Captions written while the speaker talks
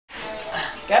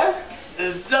Go.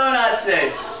 This is so not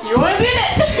safe. You want to get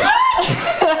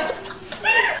it?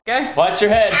 Go. Watch your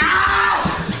head.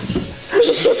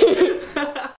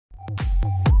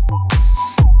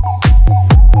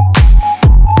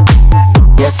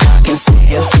 Yes, I can see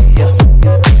you.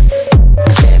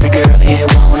 'Cause every girl here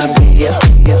wanna be you.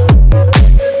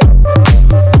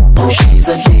 Oh, she's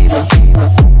a diva.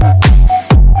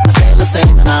 I feel the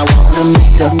same and I wanna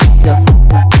meet her.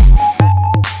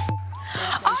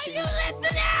 Are you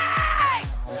listening?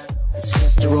 It's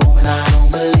just a room and I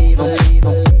don't believe them.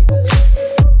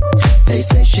 They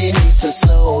say she needs to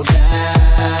slow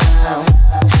down.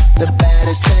 The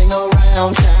baddest thing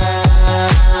around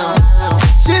town.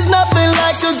 She's nothing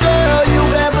like a girl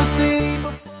you've ever seen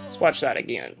before. Let's watch that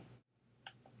again.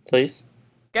 Please.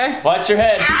 Go. Watch your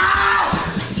head.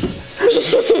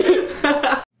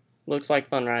 Looks like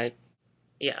fun, right?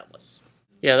 Yeah, it was.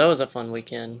 Yeah, that was a fun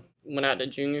weekend. Went out to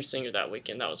junior senior that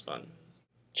weekend. That was fun.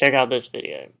 Check out this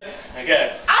video.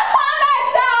 Okay.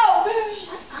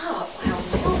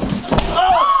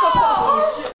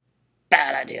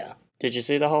 Bad idea. Did you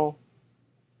see the hole?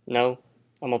 No?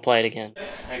 I'm gonna play it again.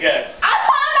 Okay.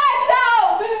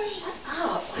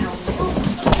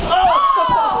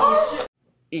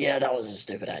 Yeah, that was a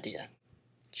stupid idea.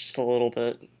 Just a little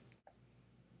bit.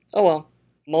 Oh well.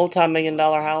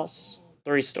 Multi-million-dollar house.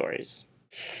 3 stories.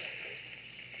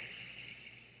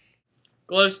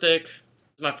 Glow stick.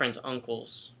 My friend's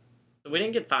uncle's. So we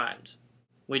didn't get fined.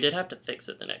 We did have to fix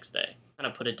it the next day.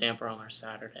 Kind of put a damper on our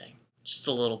Saturday. Just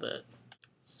a little bit.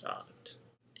 Sucked.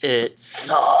 It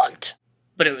sucked.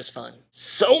 But it was fun.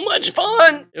 So much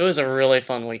fun! It was a really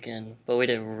fun weekend, but we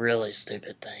did really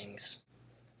stupid things.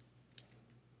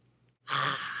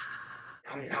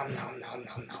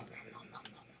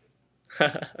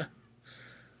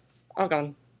 All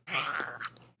gone.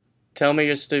 Tell me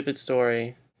your stupid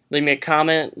story. Leave me a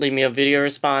comment, leave me a video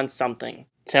response, something.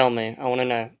 Tell me, I want to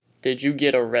know. Did you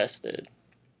get arrested?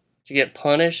 Did you get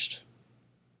punished?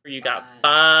 Or you got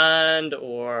fined,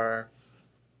 or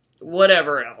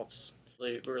whatever else?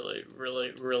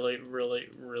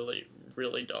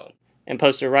 Really dumb. And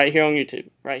post it right here on YouTube.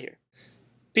 Right here.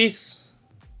 Peace.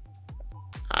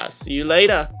 I'll see you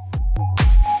later.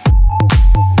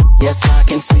 Yes, I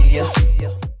can see you.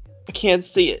 I can't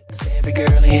see it. 'Cause every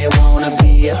girl here wanna be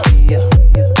you.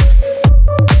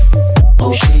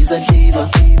 Oh, she's a diva.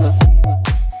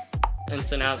 And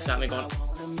so now it's got me going.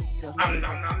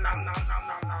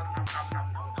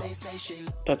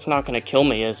 That's not gonna kill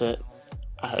me, is it?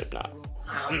 I hope not.